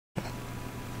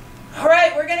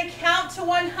going to count to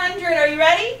 100. Are you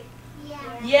ready? Yeah.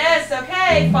 Yes,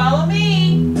 okay. Follow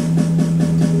me.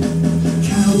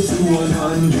 Count to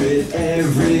 100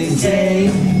 every day.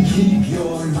 Keep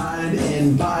your mind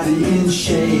and body in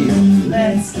shape.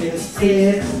 Let's get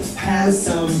fit, have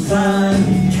some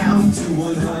fun. Count to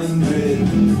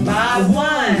 100 by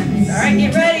ones. All right,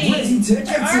 get ready. Ready to Put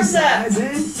your arms up. exercise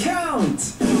and count.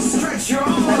 Stretch your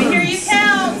arms. Let me hear you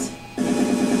count.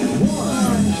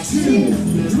 1,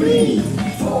 2, 3,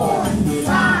 4,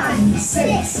 5,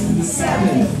 6,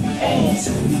 7,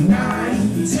 8,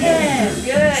 9, 10.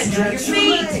 Good. Now your Stretch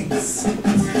feet. legs.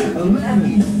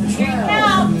 11, Here you 12,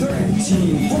 count.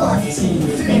 13, 14,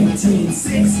 15,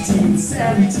 16,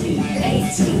 17,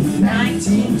 18,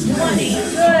 19, 20.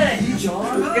 Good. Each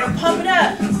arm You're going up. to pump it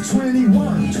up.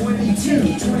 21,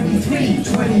 22, 23,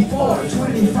 24,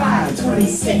 25,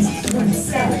 26,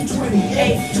 27,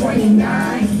 28,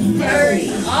 29,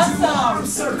 30. Awesome. Arm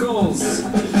circles.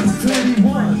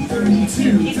 31,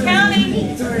 32, Keep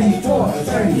counting. 34,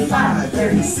 35,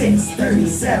 36,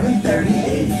 37,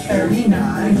 38,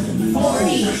 39,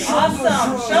 40.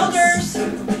 Awesome. Shoulders.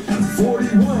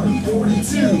 41,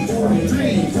 42,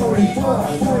 43, 44,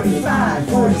 45,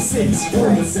 46,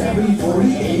 47,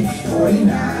 48,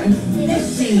 49,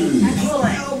 50.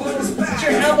 Excellent. Elbows back.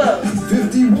 Put your elbows.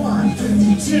 51,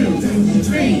 52,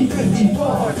 53,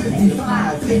 54,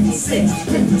 55, 56,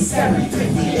 57,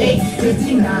 58,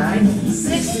 59,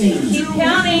 60. Keep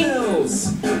counting.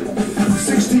 Hills.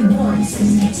 61,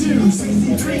 62,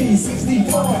 63,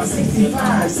 64,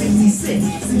 65, 66,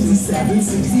 67,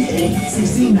 68,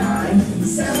 69,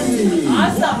 70.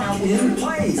 Awesome. Walk in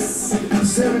place.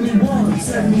 71,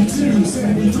 72,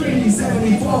 73,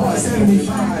 74,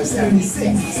 75,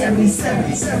 76,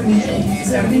 77, 78,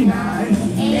 79,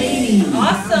 80.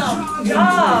 Awesome.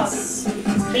 Job.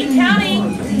 Keep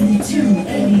counting. 82,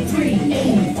 83,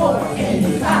 84,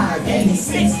 85,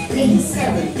 86,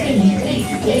 87,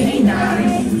 88,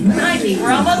 89, 90.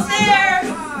 We're almost there.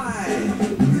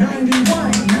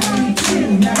 91,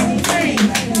 92, 93,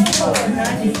 94,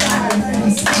 95,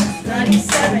 96,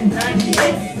 97,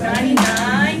 98,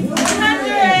 99,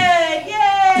 100.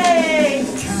 Yay.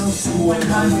 count to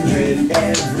 100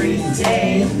 every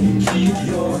day. Keep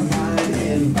your mind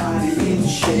and body in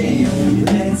shape.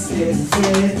 Let's get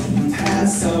fit, have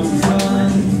some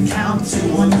fun. Count to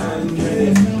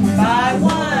 100.